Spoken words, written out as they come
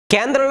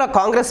కేంద్రంలో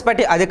కాంగ్రెస్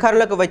పార్టీ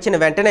అధికారంలోకి వచ్చిన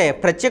వెంటనే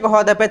ప్రత్యేక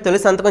హోదాపై తొలి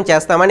సంతకం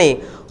చేస్తామని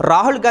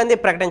రాహుల్ గాంధీ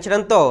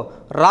ప్రకటించడంతో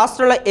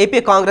రాష్ట్రంలో ఏపీ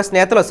కాంగ్రెస్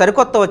నేతలు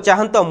సరికొత్త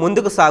ఉత్సాహంతో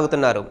ముందుకు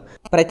సాగుతున్నారు.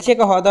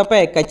 ప్రత్యేక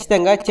హోదాపై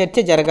ఖచ్చితంగా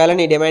చర్చ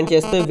జరగాలని డిమాండ్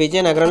చేస్తూ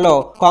విజయనగరంలో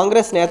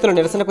కాంగ్రెస్ నేతలు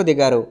నిరసనకు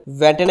దిగారు.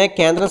 వెంటనే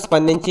కేంద్రం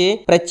స్పందించి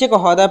ప్రత్యేక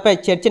హోదాపై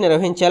చర్చ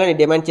నిర్వహించాలని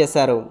డిమాండ్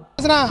చేశారు.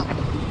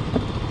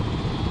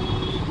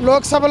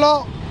 లోక్సభలో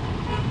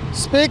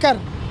స్పీకర్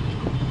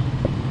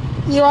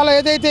ఇవాళ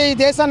ఏదైతే ఈ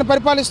దేశాన్ని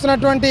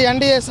పరిపాలిస్తున్నటువంటి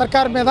ఎన్డీఏ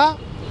సర్కార్ మీద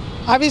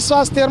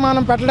అవిశ్వాస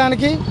తీర్మానం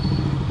పెట్టడానికి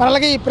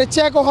అలాగే ఈ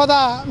ప్రత్యేక హోదా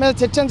మీద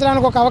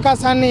చర్చించడానికి ఒక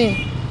అవకాశాన్ని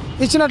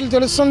ఇచ్చినట్లు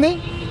తెలుస్తుంది.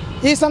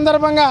 ఈ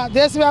సందర్భంగా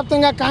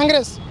దేశవ్యాప్తంగా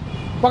కాంగ్రెస్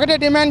ఒకటే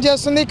డిమాండ్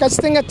చేస్తుంది,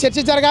 ఖచ్చితంగా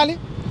చర్చ జరగాలి.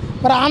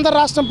 మరి ఆంధ్ర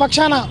రాష్ట్రం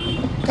పక్షాన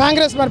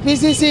కాంగ్రెస్ మరి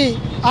పీసీసీ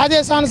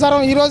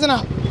ఆదేశానుసారం ఈ రోజున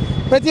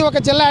ప్రతి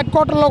ఒక్క జిల్లా హెడ్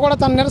క్వార్టర్లో కూడా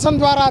తన నిరసన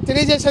ద్వారా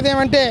తెలియజేసేది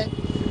ఏమంటే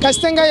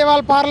ఖచ్చితంగా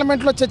ఇవాళ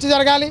పార్లమెంట్లో చర్చ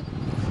జరగాలి.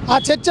 ఆ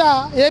చర్చ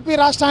ఏపీ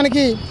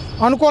రాష్ట్రానికి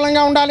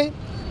అనుకూలంగా ఉండాలి.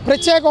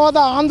 ప్రత్యేక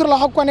హోదా ఆంధ్రుల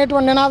హక్కు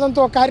అనేటువంటి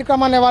నినాదంతో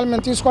కార్యక్రమాన్ని ఇవాళ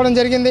మేము తీసుకోవడం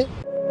జరిగింది.